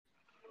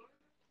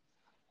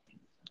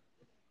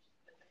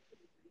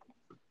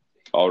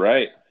All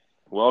right.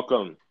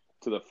 Welcome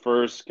to the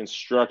first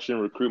Construction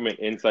Recruitment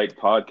Insight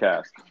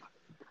podcast.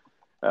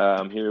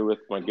 I'm here with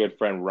my good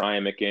friend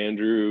Ryan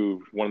McAndrew,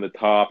 one of the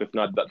top, if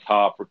not the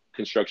top,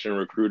 construction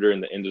recruiter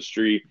in the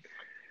industry.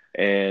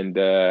 And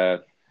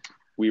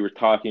we were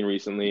talking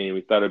recently, and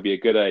we thought it'd be a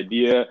good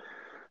idea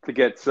to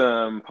get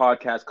some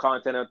podcast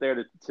content out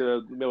there to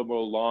a little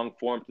more long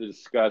form to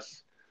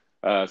discuss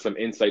some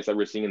insights that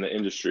we're seeing in the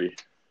industry.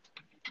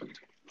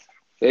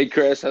 Hey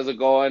Chris, how's it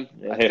going?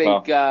 I Hey,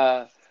 think pal.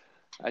 uh,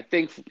 I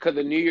think because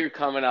the new year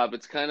coming up,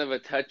 it's kind of a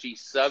touchy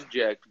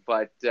subject,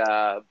 but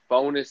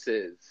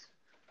bonuses.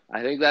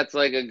 I think that's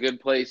like a good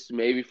place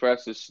maybe for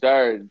us to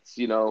start. It's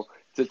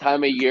a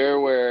time of year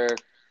where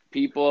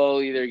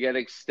people either get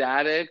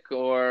ecstatic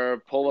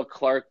or pull a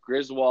Clark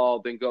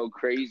Griswold and go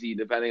crazy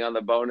depending on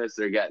the bonus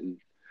they're getting.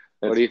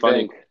 What It's do you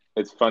funny. think?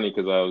 It's funny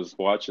because I was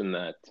watching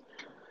that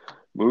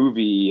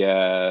movie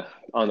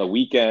on the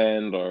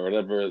weekend or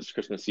whatever. It's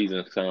Christmas season.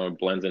 It kind of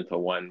blends into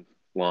one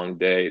long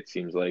day, it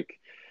seems like.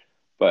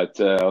 But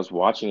I was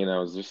watching it and I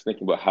was just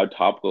thinking about how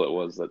topical it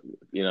was that,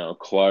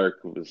 Clark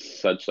was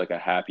such like a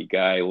happy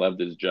guy, loved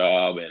his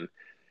job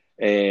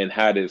and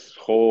had his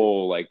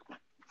whole like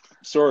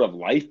sort of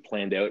life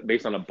planned out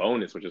based on a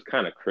bonus, which is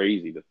kind of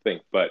crazy to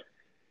think. But,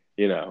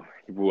 he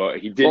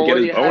didn't Well, get when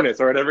his you have bonus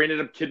or whatever. He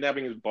ended up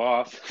kidnapping his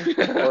boss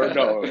or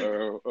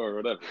no, or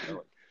whatever.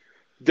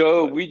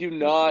 Though But we do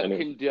not anyway.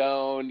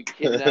 condone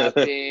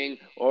kidnapping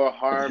or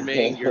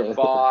harming your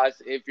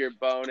boss if your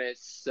bonus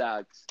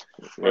sucks,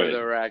 for Right.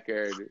 the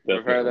record.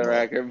 For Definitely the not.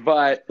 record.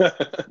 But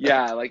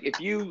yeah, like if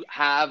you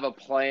have a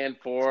plan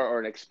for or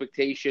an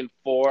expectation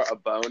for a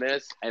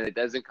bonus and it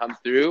doesn't come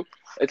through,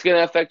 it's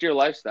gonna affect your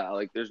lifestyle.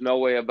 Like there's no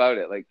way about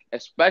it. Like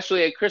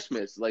especially at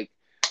Christmas. Like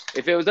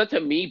if it was up to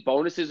me,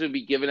 bonuses would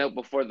be given out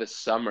before the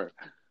summer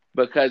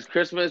because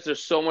Christmas,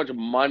 there's so much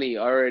money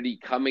already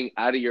coming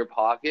out of your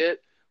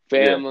pocket,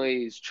 Yeah.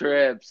 families,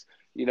 trips,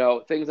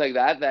 things like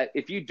that. That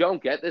if you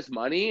don't get this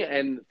money,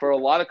 and for a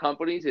lot of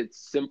companies, it's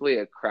simply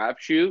a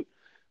crapshoot.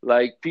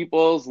 Like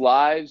people's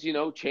lives,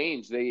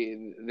 change.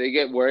 They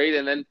get worried,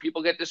 and then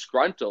people get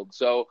disgruntled.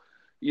 So,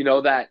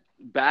 that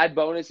bad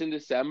bonus in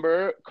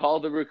December, call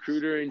the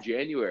recruiter in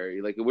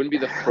January. Like it wouldn't be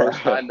the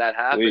first time that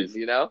happened. Please,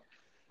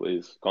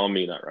 please call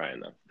me, not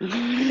Ryan,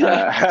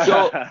 though.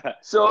 so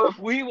so if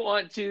we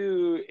want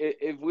to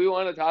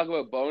talk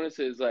about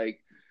bonuses, like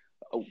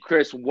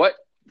Chris, what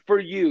for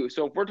you?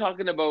 So if we're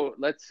talking about,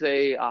 let's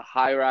say, a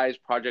high-rise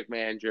project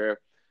manager,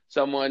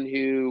 someone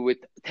who with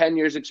 10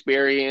 years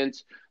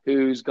experience,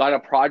 who's got a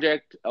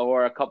project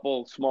or a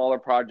couple smaller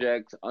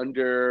projects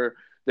under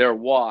their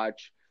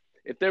watch,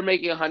 if they're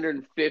making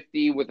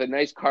 150 with a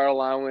nice car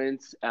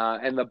allowance,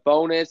 and the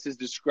bonus is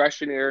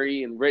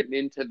discretionary and written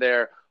into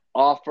their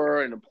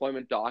offer and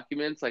employment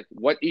documents, like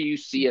what do you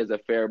see as a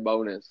fair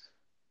bonus?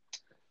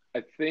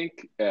 I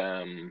think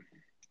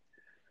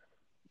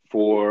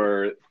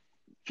for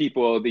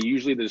people, the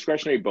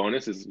discretionary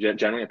bonus is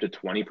generally up to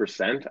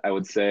 20%, I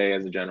would say,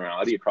 as a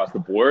generality across the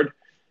board.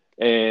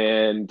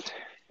 And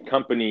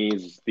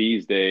companies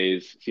these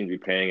days seem to be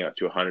paying up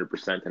to 100%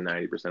 to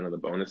 90% of the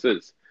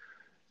bonuses.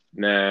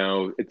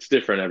 Now, it's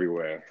different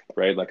everywhere,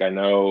 right? Like, I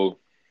know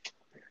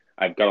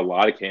I've got a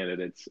lot of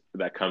candidates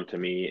that come to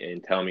me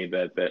and tell me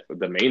that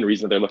the main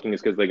reason they're looking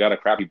is because they got a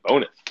crappy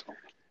bonus.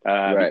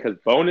 Right. Because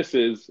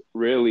bonuses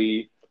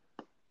really,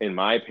 in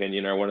my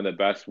opinion, are one of the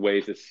best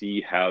ways to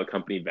see how the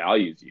company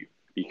values you.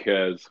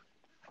 Because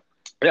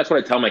that's what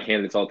I tell my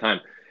candidates all the time.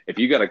 If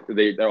you got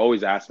they're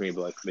always asking me,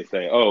 like they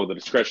say, "Oh, the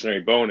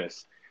discretionary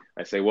bonus."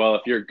 I say, "Well,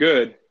 if you're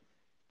good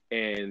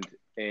and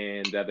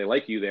they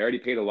like you, they already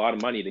paid a lot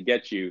of money to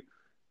get you.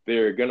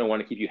 They're gonna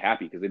want to keep you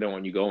happy because they don't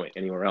want you going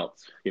anywhere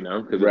else.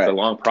 Because it's a Right.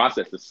 long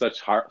process. It's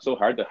so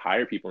hard to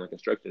hire people in the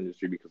construction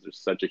industry because there's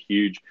such a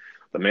huge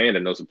demand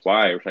and no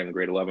supply. We're talking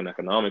grade 11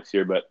 economics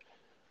here, but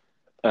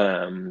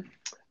um,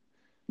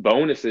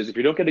 bonuses. If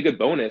you don't get a good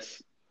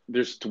bonus,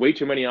 there's way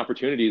too many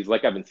opportunities.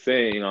 Like I've been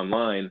saying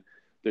online,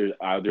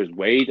 there's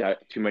way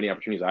too many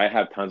opportunities. I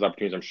have tons of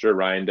opportunities. I'm sure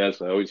Ryan does.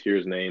 So I always hear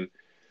his name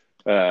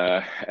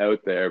out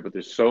there, but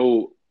there's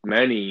so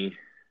many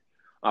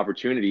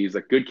opportunities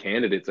that good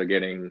candidates are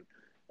getting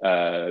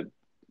uh,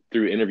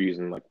 through interviews,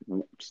 and like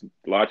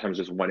a lot of times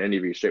just one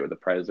interview straight with the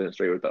president,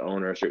 straight with the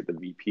owner, straight with the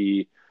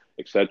VP,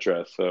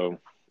 etc. So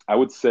I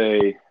would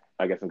say,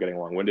 I guess I'm getting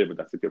long-winded, but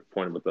that's a good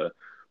point about the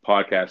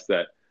podcast,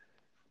 that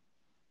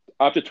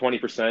up to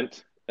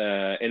 20%.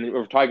 And if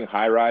we're talking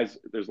high rise,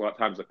 there's a lot of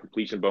times a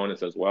completion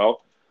bonus as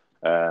well,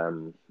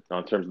 in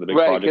terms of the big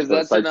Right, projects, because the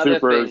that's site another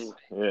supers. thing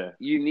Yeah,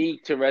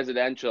 unique to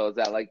residential is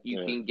that like you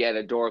yeah, can get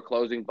a door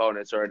closing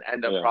bonus or an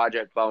end of yeah,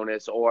 project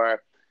bonus,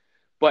 or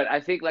but I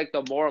think like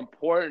the more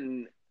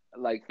important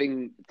like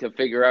thing to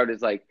figure out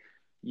is like,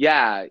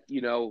 yeah,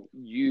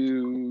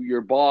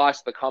 your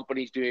boss, the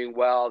company's doing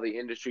well, the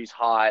industry's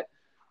hot,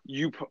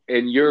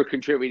 and you're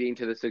contributing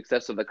to the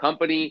success of the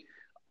company,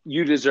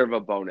 you deserve a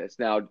bonus.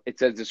 Now, it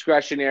says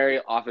discretionary,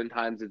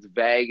 oftentimes it's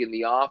vague in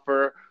the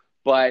offer,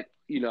 but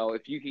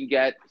if you can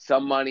get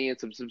some money and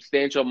some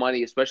substantial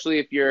money, especially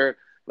if you're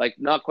like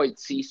not quite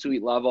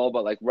C-suite level,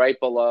 but like right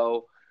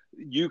below,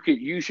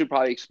 you should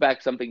probably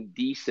expect something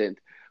decent.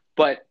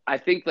 But I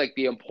think like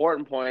the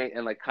important point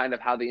and like kind of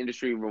how the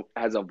industry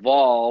has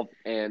evolved,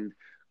 and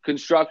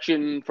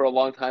construction for a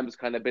long time has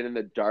kind of been in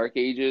the dark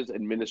ages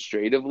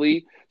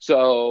administratively.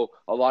 So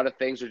a lot of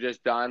things are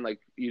just done like,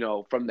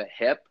 from the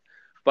hip.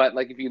 But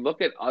like if you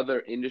look at other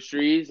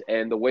industries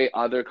and the way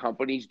other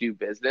companies do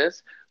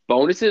business,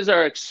 bonuses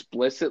are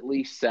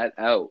explicitly set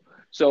out.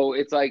 So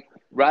it's like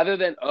rather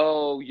than,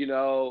 oh,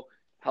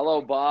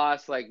 hello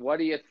boss, like what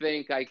do you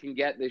think I can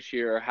get this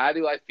year? How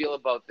do I feel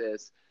about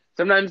this?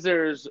 Sometimes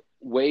there's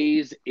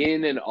ways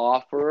in an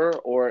offer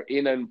or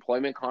in an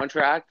employment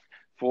contract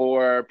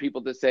for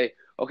people to say,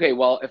 okay,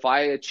 well, if I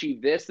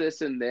achieve this,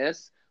 this, and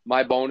this,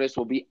 my bonus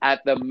will be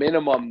at the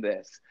minimum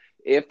this.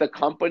 If the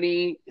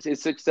company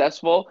is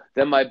successful,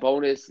 then my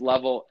bonus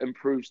level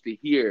improves to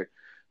here.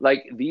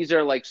 Like these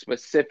are like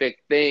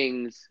specific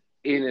things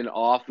in an Yeah,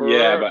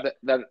 offer but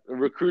that a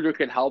recruiter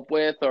can help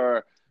with,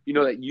 or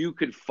that you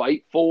could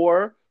fight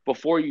for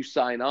before you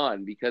sign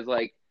on, because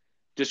like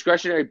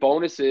discretionary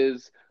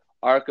bonuses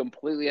are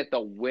completely at the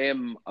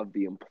whim of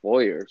the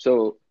employer.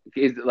 So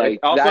it's it like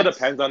also that's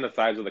depends on the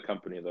size of the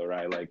company, though,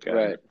 right?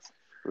 right,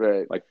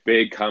 right, Like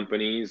big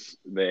companies,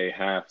 they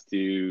have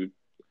to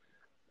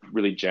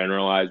really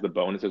generalize the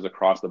bonuses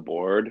across the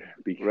board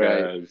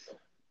right, because,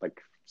 like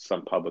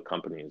some public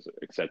companies,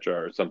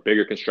 etc., or some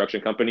bigger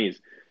construction companies,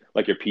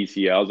 like your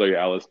PCLs or your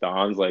Ellis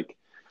Dons, like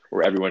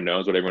where everyone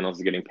knows what everyone else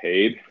is getting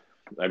paid.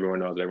 Everyone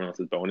knows everyone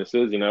else's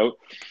bonuses,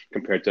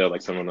 compared to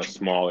like some of the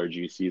smaller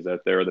GCs out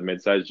there, or the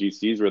mid-sized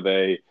GCs, where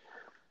they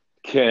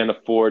can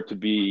afford to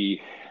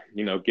be,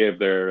 give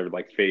their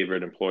like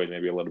favorite employees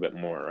maybe a little bit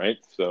more, right?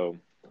 So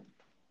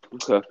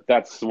okay.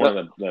 that's No, one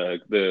of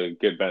the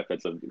good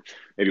benefits of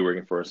maybe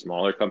working for a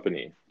smaller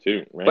company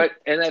too, right?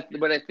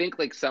 but I think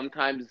like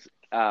sometimes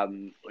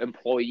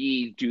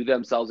employees do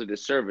themselves a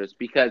disservice,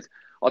 because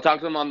I'll talk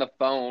to them on the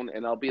phone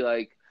and I'll be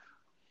like,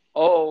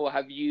 "Oh,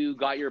 have you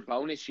got your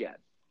bonus yet?"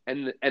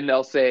 And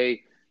they'll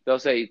say,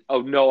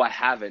 "Oh no, I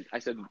haven't." I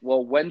said,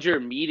 "Well, when's your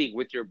meeting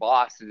with your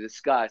boss to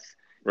discuss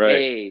Right,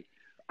 A,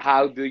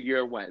 how the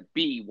year went,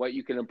 B, what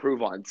you can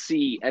improve on,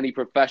 C, any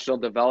professional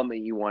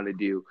development you want to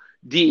do,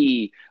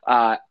 D,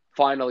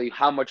 finally,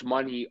 how much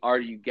money are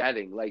you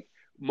getting?" Like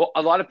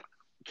a lot of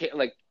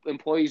like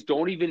employees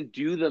don't even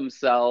do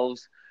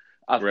themselves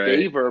a right.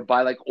 favor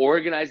by like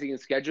organizing and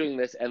scheduling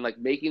this and like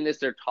making this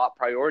their top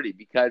priority,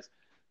 because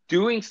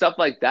doing stuff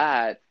like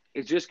that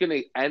is just going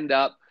to end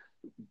up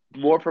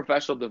more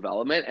professional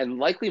development and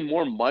likely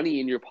more money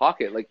in your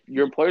pocket. Like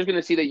your employer's going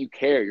to see that you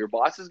care. Your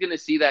boss is going to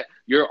see that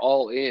you're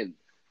all in,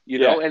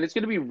 Yeah, and it's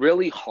going to be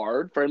really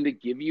hard for him to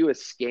give you a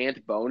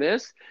scant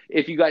bonus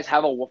if you guys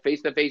have a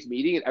face-to-face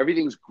meeting and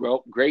everything's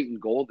great and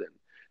golden.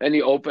 And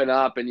you open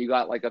up and you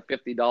got like a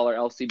 $50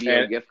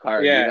 LCBO and gift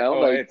card, yeah. Oh,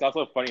 like it's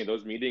also funny,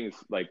 those meetings,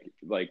 like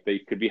they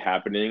could be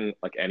happening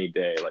like any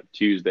day, like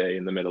Tuesday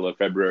in the middle of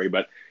February,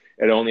 but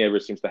it only ever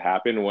seems to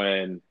happen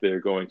when they're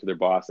going to their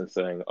boss and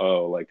saying,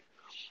 "Oh, like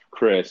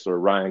Chris or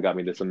Ryan got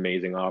me this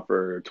amazing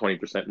offer,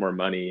 20% more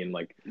money, and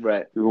like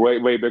right,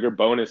 way bigger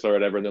bonus or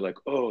whatever." And they're like,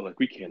 "Oh, like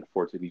we can't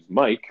afford to use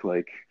Mike,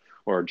 like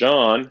or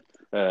John,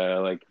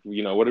 like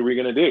what are we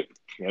gonna do?"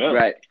 You know.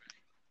 right,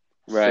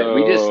 right.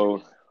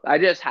 So I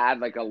just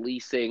had like a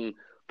leasing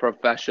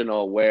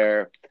professional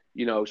where,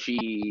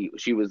 she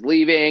was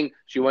leaving,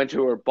 she went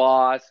to her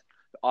boss.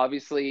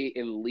 Obviously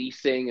in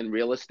leasing and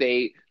real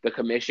estate, the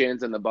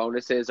commissions and the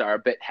bonuses are a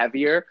bit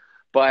heavier,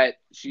 but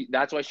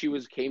that's why she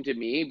came to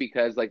me,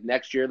 because like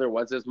next year there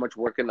wasn't as much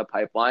work in the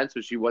pipeline,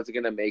 so she wasn't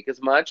going to make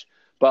as much.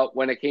 But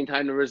when it came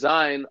time to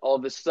resign, all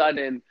of a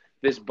sudden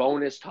this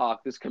bonus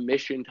talk, this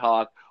commission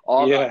talk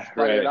all got yeah,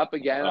 fired right. up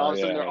again. Oh All of a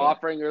sudden yeah, they're yeah.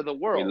 offering her the We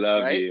world,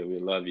 love right? you. We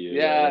love you.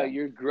 Yeah, Yeah, yeah,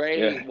 you're yeah,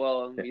 great.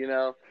 Well,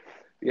 yeah.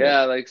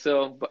 yeah, like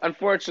so, but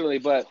unfortunately,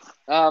 but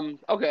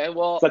okay, It's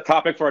well, a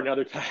topic for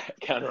another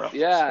counter offer.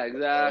 yeah, Oh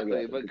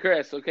exactly. god. But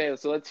Chris, okay,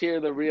 so let's hear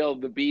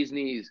the bee's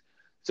knees.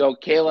 So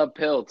Caleb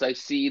Piltz, I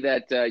see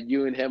that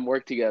you and him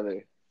work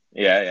together.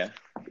 Yeah, yeah.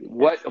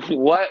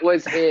 What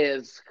was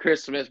his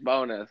Christmas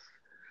bonus?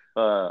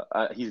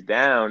 He's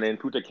down in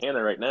Punta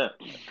Cana right now,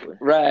 actually.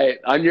 Right,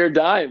 on your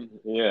dime,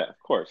 Yeah,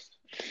 of course.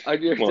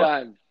 on your Well,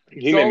 dime. So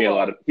he made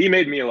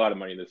me a lot of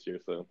money this year,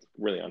 so it's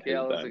really on his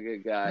Caleb's a dime.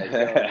 good guy.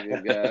 Caleb's a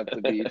good guy up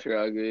the beach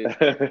rugby.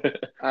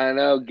 I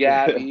know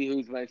Gabby,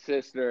 who's my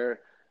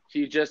sister.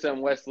 She's just in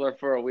Whistler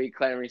for a week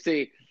clamoring.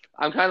 See,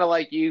 I'm kind of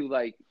like you,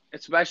 like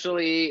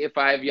especially if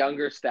I have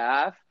younger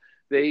staff,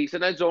 they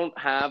sometimes don't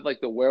have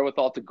like the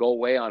wherewithal to go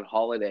away on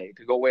holiday,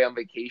 to go away on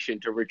vacation,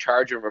 to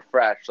recharge and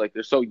refresh. Like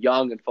they're so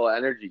young and full of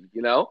energy.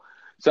 Right.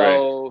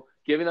 So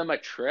giving them a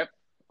trip,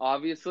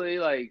 obviously,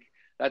 like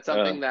that's Uh,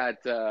 something that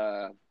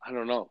I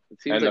don't know.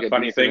 It seems and like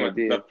a decent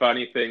idea. the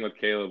funny thing with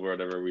Caleb or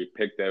whatever, we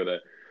picked out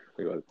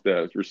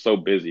we're so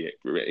busy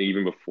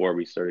even before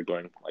we started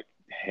going like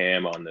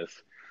ham on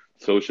this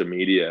social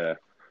media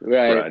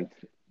Right. front.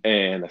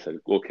 And I said,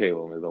 "Well,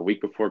 Caleb, the week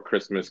before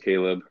Christmas,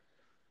 Caleb,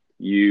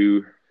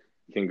 you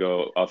You can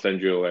go. I'll send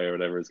you away or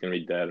whatever. It's gonna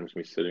be dead. I'm just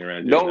gonna be sitting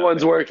around No doing one's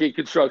nothing. working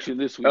construction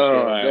this Oh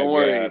weekend. my Don't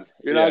worry. god!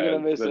 You're not Yeah,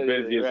 gonna it's miss the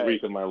anything, busiest right?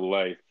 week of my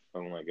life.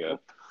 Oh my god,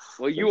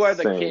 Well, it's you are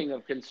the insane. king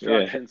of Yeah.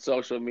 construction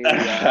social media.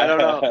 I don't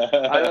know.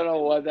 I don't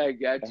know what that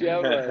gets you,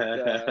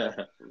 but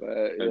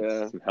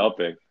yeah. It's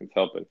helping. It's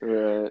helping.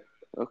 Right.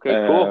 Okay,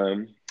 cool.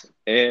 Um,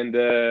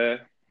 and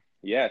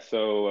yeah,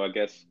 so I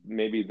guess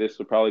maybe this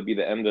would probably be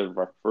the end of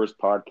our first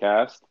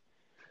podcast.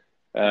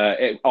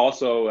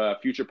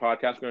 Future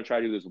podcast, we're going to try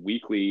to do this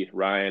weekly.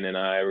 Ryan and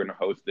I are going to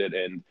host it,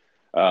 and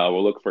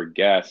we'll look for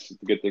guests.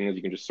 The good thing is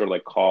you can just sort of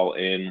like call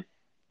in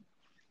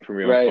from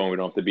your own Right. phone. We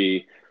don't have to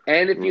be.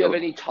 And if you have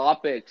any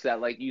topics that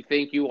like you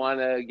think you want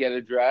to get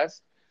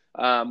addressed,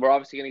 we're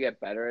obviously going to get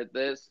better at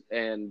this.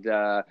 And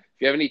if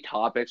you have any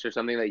topics or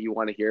something that you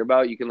want to hear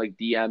about, you can like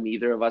DM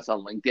either of us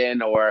on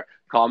LinkedIn or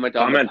comment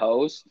on the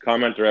post.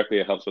 Comment directly.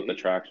 It helps with the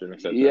traction,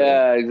 etc.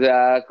 Yeah,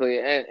 exactly.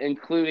 And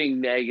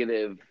including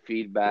negative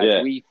feedback.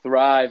 Yeah. We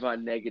thrive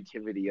on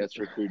negativity as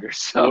recruiters.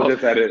 So we'll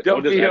just edit.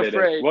 don't be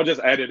afraid. We'll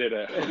just edit it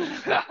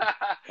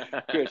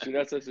out. Chris, you're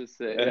not supposed to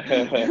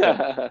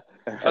say.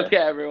 Okay,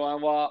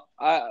 everyone. Well,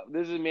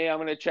 this is me. I'm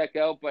going to check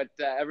out, but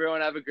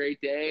everyone have a great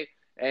day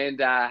and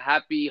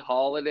happy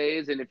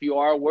holidays. And if you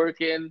are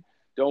working,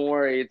 don't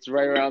worry. It's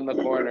right around the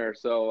corner.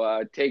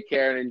 So take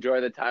care and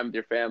enjoy the time with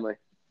your family.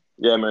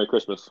 Yeah, Merry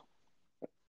Christmas.